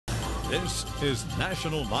This is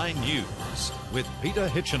National 9 News with Peter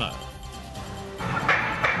Hitchener.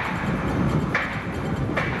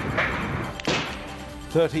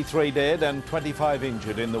 "33 dead and 25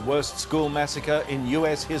 injured in the worst school massacre in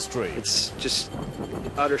US history." It's just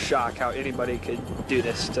utter shock how anybody could do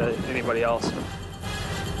this to anybody else.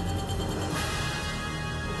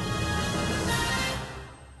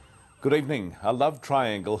 Good evening. A love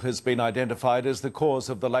triangle has been identified as the cause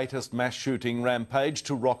of the latest mass shooting rampage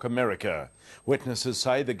to rock America. Witnesses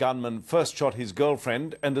say the gunman first shot his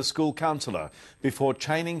girlfriend and a school counsellor before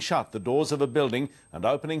chaining shut the doors of a building and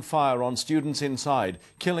opening fire on students inside,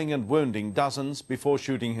 killing and wounding dozens before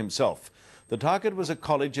shooting himself. The target was a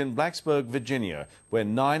college in Blacksburg, Virginia, where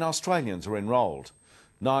 9 Australians are enrolled.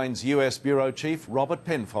 9's US Bureau Chief Robert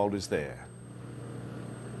Penfold is there.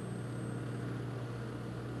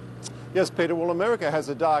 Yes, Peter. Well, America has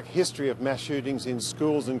a dark history of mass shootings in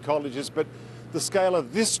schools and colleges, but the scale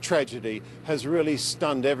of this tragedy has really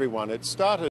stunned everyone. It started